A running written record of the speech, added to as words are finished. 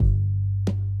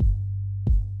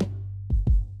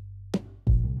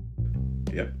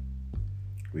Yep,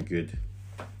 we're good.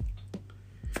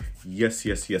 Yes,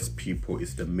 people.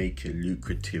 It's the Make It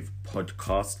Lucrative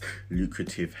podcast.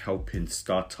 Lucrative, helping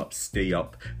startups stay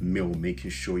up,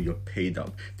 making sure you're paid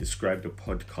up. Describe the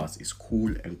podcast. It's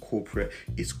cool and corporate.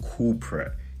 It's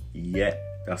corporate. Yeah,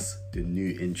 that's the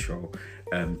new intro.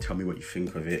 Tell me what you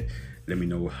think of it. Let me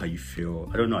know how you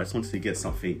feel. I don't know. I just wanted to get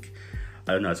something.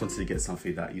 That,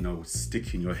 will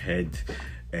stick in your head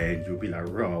and you'll be like,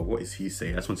 raw, what is he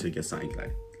saying? I just wanted to get something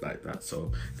like that.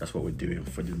 So that's what we're doing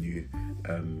for the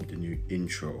new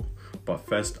intro. But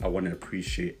first, I want to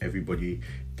appreciate everybody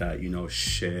that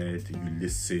shared, you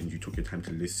listened, you took your time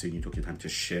to listen, you took your time to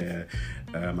share.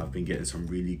 I've been getting some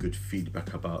really good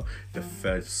feedback about the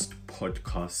first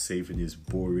podcast, Saving is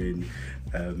Boring.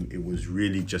 It was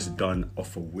really just done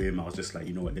off a whim. I was just like,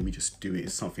 let me just do it.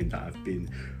 It's something that I've been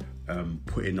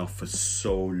putting off for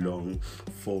so long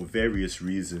for various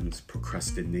reasons: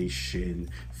 procrastination,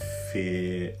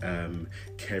 fear,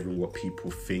 caring what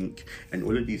people think, and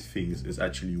all of these things is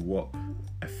actually what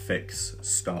affects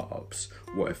startups,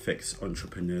 what affects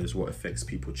entrepreneurs, what affects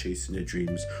people chasing their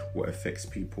dreams, what affects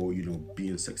people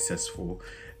being successful.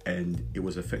 And it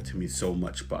was affecting me so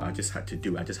much, but I just had to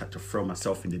do it. I just had to throw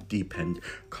myself in the deep end,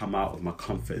 come out of my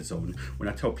comfort zone. When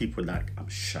I tell people like I'm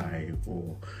shy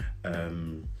or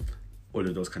all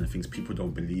of those kind of things, people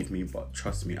don't believe me, but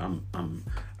trust me,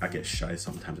 I get shy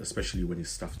sometimes, especially when it's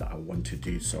stuff that I want to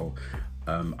do. So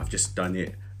I've just done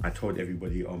it. I told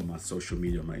everybody on my social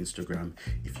media, on my Instagram,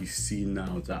 if you see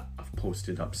now that I've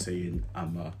posted up saying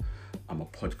I'm a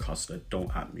podcaster,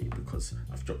 don't at me, because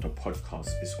I've dropped a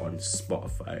podcast. It's on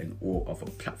Spotify and all other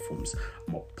platforms.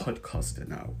 I'm a podcaster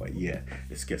now. But yeah,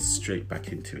 let's get straight back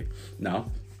into it.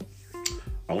 Now,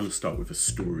 I want to start with a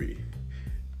story,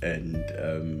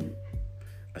 and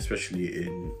especially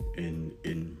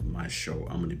in my show,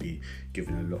 I'm going to be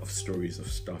giving a lot of stories of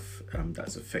stuff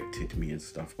that's affected me and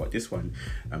stuff. But this one,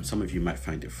 some of you might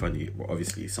find it funny. Well,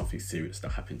 obviously it's something serious that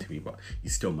happened to me, but you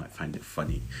still might find it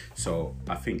funny. So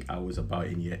I think I was about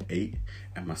in year 8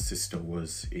 and my sister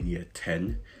was in year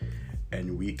 10,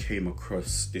 and we came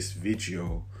across this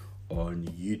video on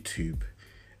YouTube.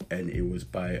 And it was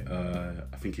by,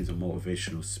 I think he's a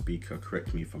motivational speaker.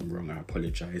 Correct me if I'm wrong, I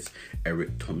apologize.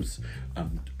 Eric Thomas.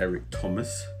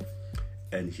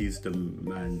 And he's the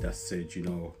man that said,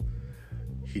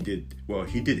 he did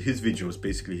his videos,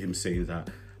 basically him saying that,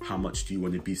 how much do you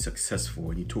want to be successful?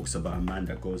 And he talks about a man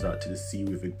that goes out to the sea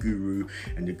with a guru,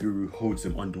 and the guru holds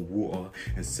him underwater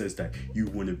and says that you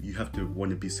have to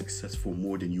want to be successful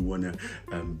more than you want to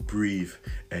breathe.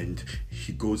 And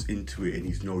he goes into it, and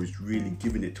he's really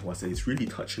giving it to us, and it's really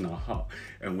touching our heart.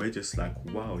 And we're just like,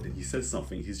 wow. Then he says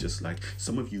something. He's just like,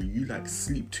 some of you like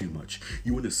sleep too much.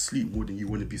 You want to sleep more than you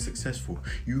want to be successful.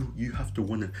 You have to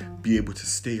want to be able to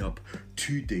stay up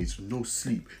 2 days, no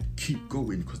sleep, keep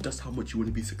going, because that's how much you want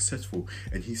to be successful.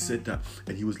 And he said that,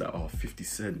 and he was like, 50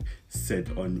 Cent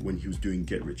said on when he was doing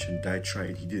Get Rich and Die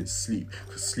Trying, he didn't sleep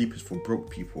because sleep is for broke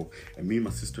people. And me and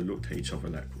my sister looked at each other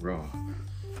like, rah,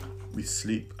 we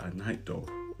sleep at night though,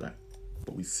 like,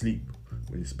 but we sleep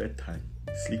when it's bedtime,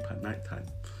 sleep at night time.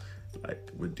 Like,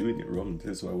 we're doing it wrong.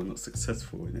 This is why we're not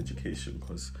successful in education,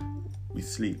 because we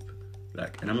sleep.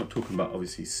 Like, and I'm not talking about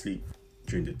obviously sleep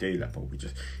during the day, like, but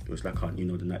it was like the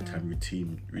nighttime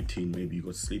routine. Maybe you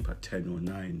go to sleep at 10 or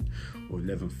 9 or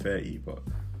 11:30, but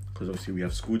because obviously we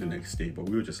have school the next day. But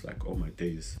we were just like, oh my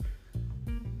days,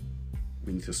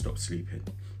 we need to stop sleeping.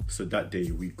 So that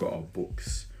day we got our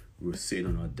books, we were sitting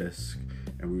on our desk,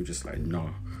 and we were just like, no.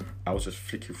 I was just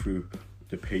flicking through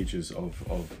the pages of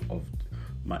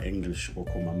my English book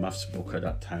or my maths book at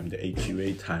that time, the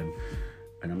AQA time.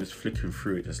 And I'm just flicking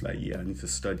through it, just like, yeah, I need to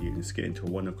study. And it's getting to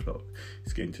 1 o'clock.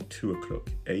 It's getting to 2 o'clock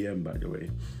a.m., by the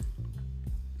way.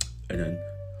 And then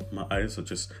my eyes are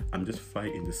I'm just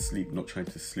fighting the sleep, not trying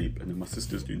to sleep. And then my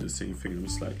sister's doing the same thing. And I'm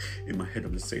just like, in my head,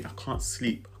 I'm just saying, I can't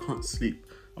sleep.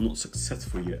 I'm not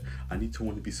successful yet. I need to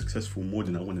want to be successful more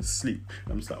than I want to sleep.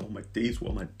 And I'm just like, oh my days,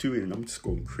 what am I doing? And I'm just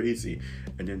going crazy.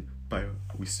 And then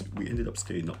we ended up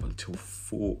staying up until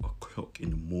 4 o'clock in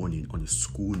the morning on a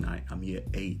school night. I'm year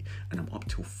 8 and I'm up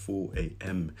till 4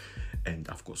 a.m. and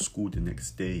I've got school the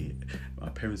next day. My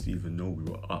parents didn't even know we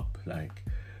were up. Like,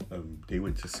 they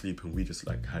went to sleep, and we just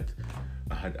like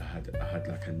I had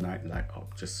like a night light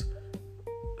up, just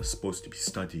supposed to be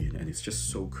studying. And it's just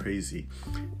so crazy.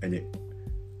 And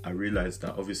I realized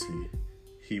that obviously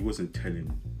he wasn't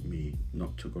telling me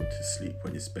not to go to sleep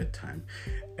when it's bedtime.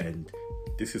 And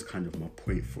this is kind of my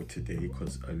point for today,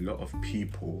 because a lot of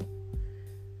people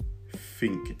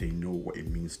think they know what it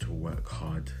means to work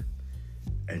hard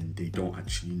and they don't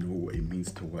actually know what it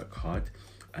means to work hard.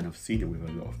 And I've seen it with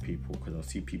a lot of people, because I'll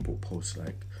see people post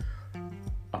like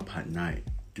up at night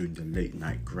doing the late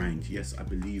night grind. Yes, I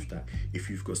believe that if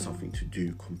you've got something to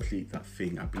do, complete that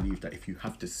thing. I believe that if you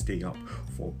have to stay up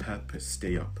for a purpose,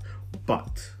 stay up.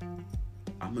 But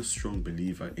I'm a strong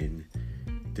believer in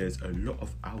there's a lot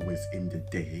of hours in the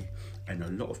day, and a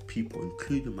lot of people,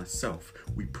 including myself,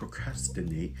 we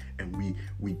procrastinate and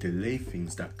we delay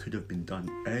things that could have been done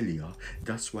earlier.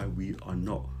 That's why we are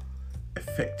not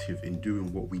effective in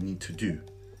doing what we need to do.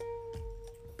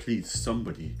 Please,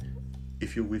 somebody,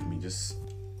 if you're with me, just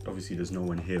obviously there's no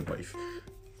one here, but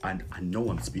and I know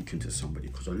I'm speaking to somebody,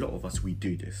 because a lot of us, we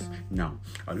do this. Now,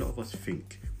 a lot of us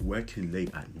think working late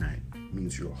at night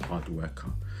means you're a hard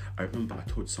worker. I remember I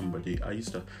told somebody, I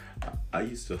used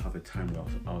to have a time where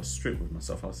I was straight with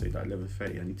myself. I'll say that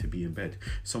 11:30, I need to be in bed.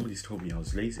 Somebody's told me I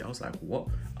was lazy. I was like, what?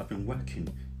 I've been working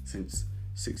since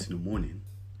 6 in the morning.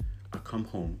 I come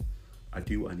home, I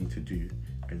do what I need to do,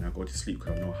 and I go to sleep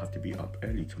because I know I have to be up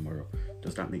early tomorrow.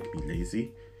 Does that make me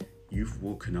lazy? You've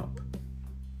woken up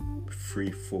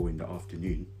 3, 4 in the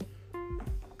afternoon.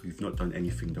 You've not done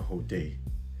anything the whole day,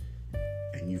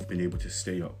 and you've been able to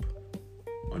stay up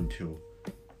until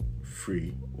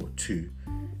 3 or 2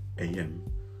 a.m.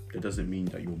 That doesn't mean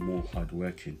that you're more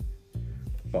hardworking.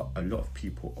 But a lot of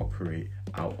people operate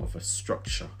out of a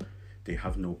structure. They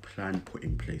have no plan put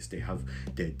in place.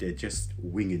 They're just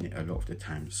winging it a lot of the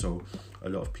time. So a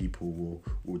lot of people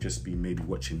will just be maybe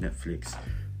watching Netflix,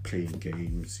 playing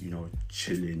games,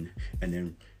 chilling, and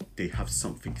then they have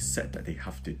something set that they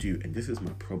have to do. And this is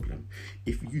my problem.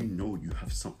 If you know you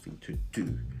have something to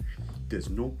do, there's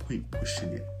no point pushing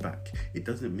it back. It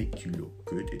doesn't make you look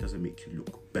good. It doesn't make you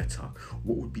look better.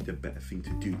 What would be the better thing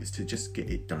to do is to just get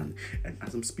it done. And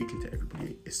as I'm speaking to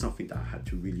everybody, it's something that I had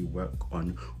to really work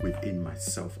on within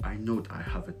myself. I know that I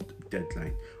have a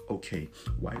deadline. Okay,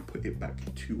 why put it back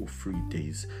 2 or 3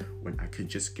 days when I could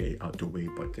just get it out the way?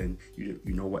 But then you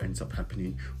know what ends up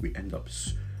happening? We end up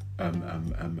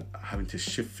having to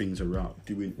shift things around,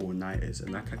 doing all-nighters.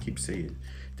 And like I keep saying,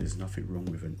 there's nothing wrong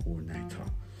with an all-nighter.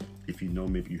 If you know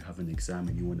maybe you have an exam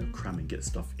and you want to cram and get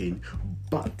stuff in,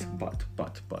 but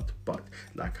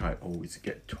like I always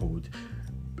get told,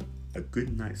 a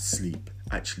good night's sleep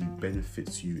actually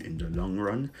benefits you in the long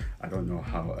run. I don't know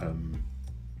how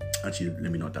actually,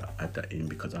 let me not add that in,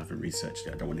 because I haven't researched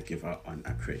it. I don't want to give out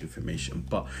inaccurate information,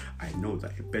 but I know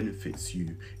that it benefits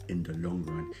you in the long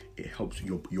run. It helps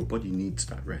your body needs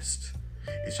that rest.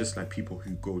 It's just like people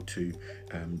who go to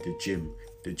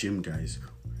the gym guys.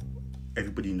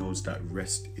 Everybody knows that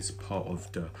rest is part of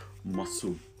the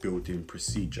muscle building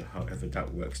procedure, however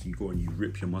that works. You go and you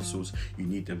rip your muscles, you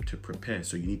need them to prepare,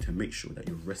 so you need to make sure that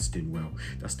you're resting well.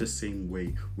 That's the same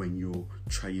way when you're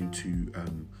trying to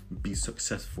be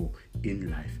successful in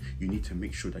life. You need to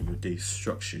make sure that your day is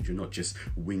structured. You're not just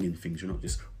winging things, you're not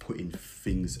just putting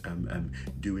things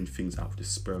doing things out of the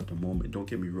spur of the moment. Don't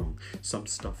get me wrong, some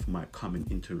stuff might come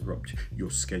and interrupt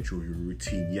your schedule, your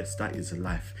routine. Yes, that is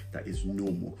life, that is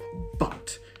normal,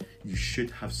 but you should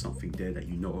have something there that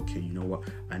okay, you know what,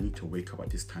 I need to wake up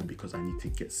at this time because I need to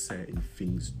get certain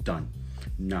things done.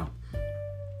 Now,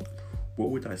 what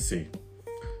would I say?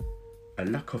 A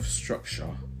lack of structure,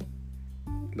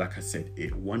 like I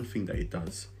said, one thing that it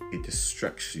does, it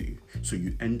distracts you. So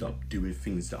you end up doing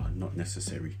things that are not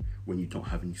necessary when you don't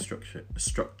have any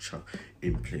structure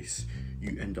in place.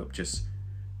 You end up just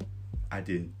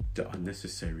adding the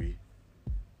unnecessary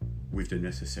with the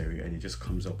necessary, and it just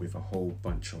comes up with a whole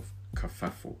bunch of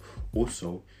kerfuffle.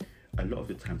 Also, a lot of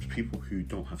the times people who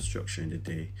don't have structure in the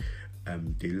day,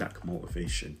 they lack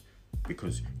motivation,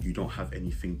 because you don't have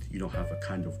anything, you don't have a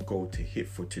kind of goal to hit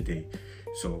for today.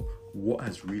 So what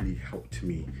has really helped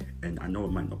me, and I know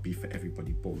it might not be for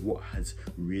everybody, but what has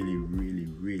really, really,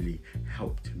 really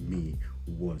helped me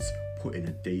was putting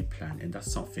a day plan. And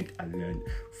that's something I learned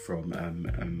from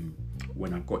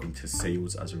when I got into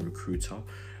sales as a recruiter.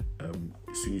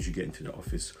 As soon as you get into the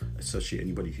office, especially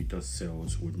anybody who does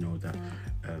sales would know that,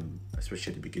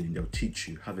 especially at the beginning, they'll teach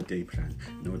you, have a day plan,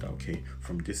 know that, okay,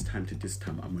 from this time to this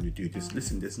time, I'm going to do this.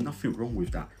 Listen, there's nothing wrong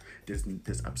with that.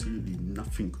 There's absolutely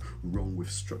nothing wrong with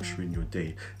structuring your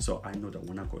day. So I know that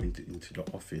when I got into the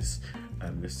office,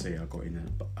 let's say I got in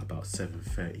about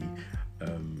 7:30,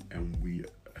 and we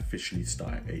officially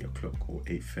start at 8 o'clock or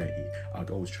 8:30,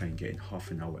 I'd always try and get in half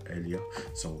an hour earlier.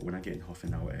 So when I get in half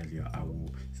an hour earlier, I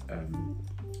will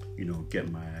get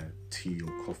my tea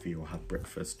or coffee or have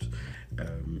breakfast.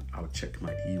 I'll check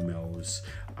my emails,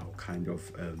 I'll kind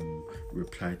of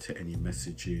reply to any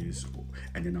messages,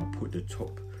 and then I'll put the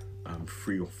top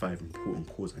 3 or 5 important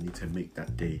calls I need to make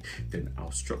that day, then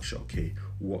I'll structure, okay,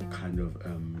 what kind of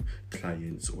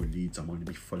clients or leads I'm going to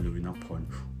be following up on,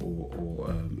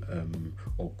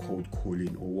 or cold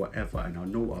calling or whatever, and I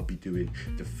know what I'll be doing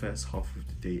the first half of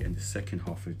the day and the second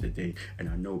half of the day, and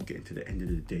I know getting to the end of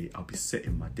the day I'll be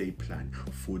setting my day plan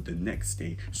for the next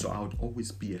day, so I would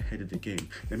always be ahead of the game.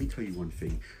 Let me tell you one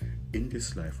thing, in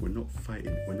this life we're not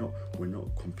fighting, we're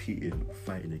not competing or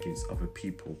fighting against other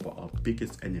people, but our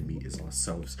biggest enemy is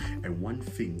ourselves. And one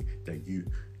thing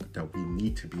that we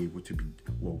need to be able to be,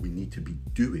 we need to be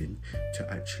doing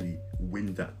to actually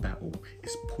win that battle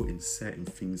is putting certain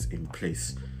things in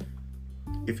place.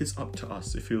 If it's up to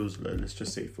us, it feels, let's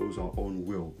just say, it feels our own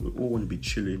will, we all want to be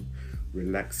chilling,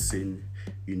 relaxing,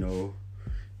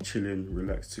 chilling,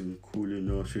 relaxing, cooling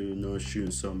off,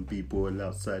 shooting some b-ball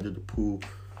outside of the pool.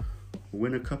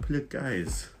 When a couple of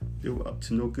guys, they were up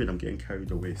to no good. I'm getting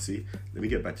carried away. See, let me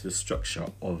get back to the structure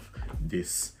of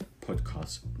this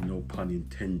podcast. No pun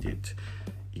intended.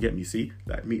 You get me? See,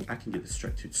 like me, I can get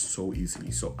distracted so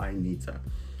easily. So I need that.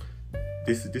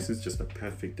 This is just a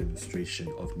perfect demonstration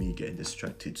of me getting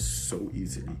distracted so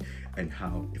easily, and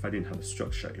how if I didn't have a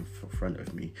structure in front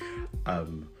of me,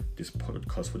 this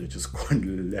podcast would have just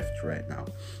gone left right now.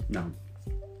 Now,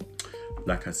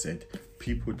 like I said,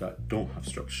 people that don't have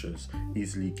structures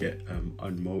easily get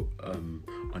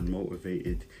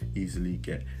unmotivated, easily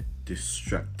get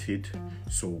distracted.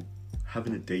 So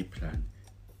having a day plan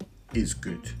is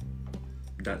good.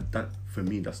 That for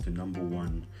me, that's the number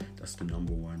one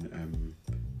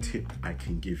tip I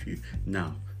can give you.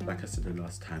 Now, like I said the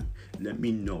last time, let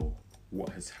me know what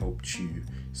has helped you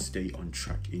stay on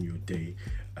track in your day,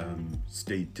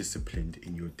 stay disciplined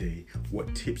in your day.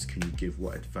 What tips can you give?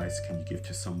 What advice can you give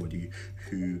to somebody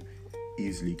who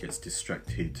easily gets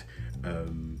distracted?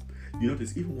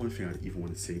 There's even one thing I even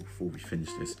want to say before we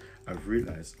finish this. I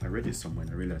read it somewhere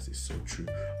and I realized it's so true.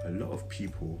 A lot of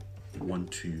people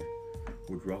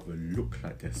would rather look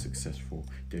like they're successful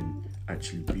than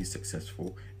actually be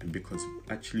successful, and because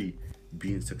actually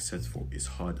being successful is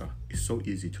harder. It's so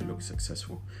easy to look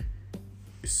successful.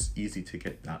 It's easy to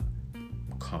get that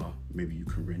car. Maybe you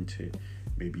can rent it.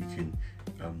 Maybe you can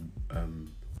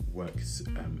work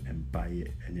and buy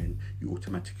it, and then you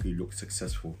automatically look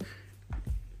successful.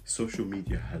 Social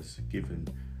media has given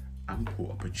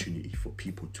ample opportunity for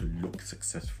people to look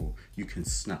successful. You can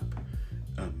snap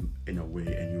in a way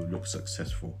and you look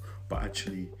successful, but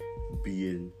actually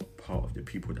being part of the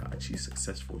people that are actually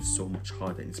successful is so much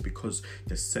harder, and it's because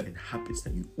there's certain habits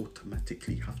that you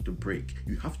automatically have to break.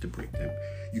 You have to break them.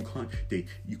 You can't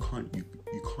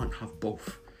have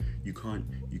both. You can't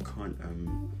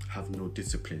have no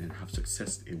discipline and have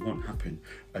success. It won't happen.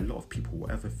 A lot of people,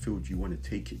 whatever field you want to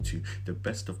take it to, the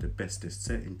best of the best, there's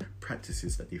certain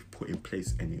practices that they've put in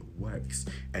place and it works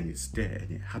and it's there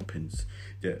and it happens.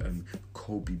 The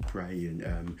Kobe Bryant,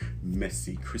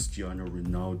 Messi, Cristiano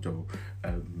Ronaldo,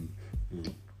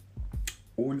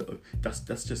 all of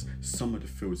that's just some of the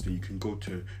fields. That you can go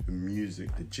to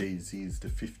music, the Jay-Z's, the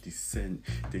 50 Cent.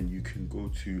 Then you can go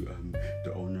to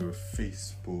the owner of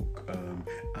Facebook,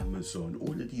 Amazon.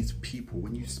 All of these people,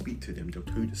 when you speak to them, they'll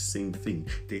tell you the same thing.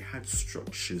 They had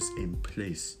structures in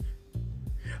place.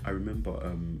 I remember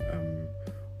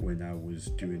when I was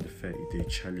doing the 30-day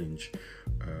challenge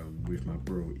with my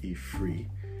bro E3,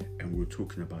 and we were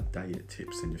talking about diet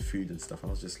tips and the food and stuff. I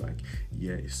was just like,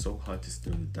 yeah, it's so hard to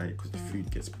stay on the diet because the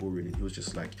food gets boring. And he was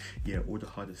just like, yeah, all the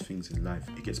hardest things in life,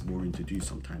 it gets boring to do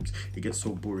sometimes. It gets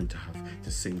so boring to have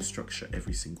the same structure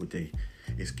every single day.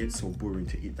 It gets so boring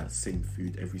to eat that same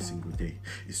food every single day.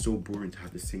 It's so boring to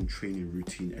have the same training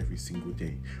routine every single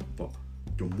day. But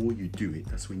the more you do it,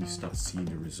 that's when you start seeing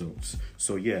the results.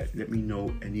 So yeah, let me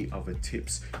know any other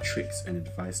tips, tricks and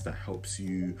advice that helps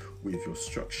you with your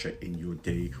structure in your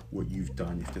day, what you've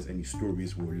done. If there's any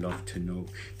stories, we'll love to know.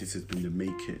 This has been the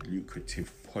Make It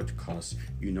Lucrative podcast.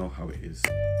 You know how it is.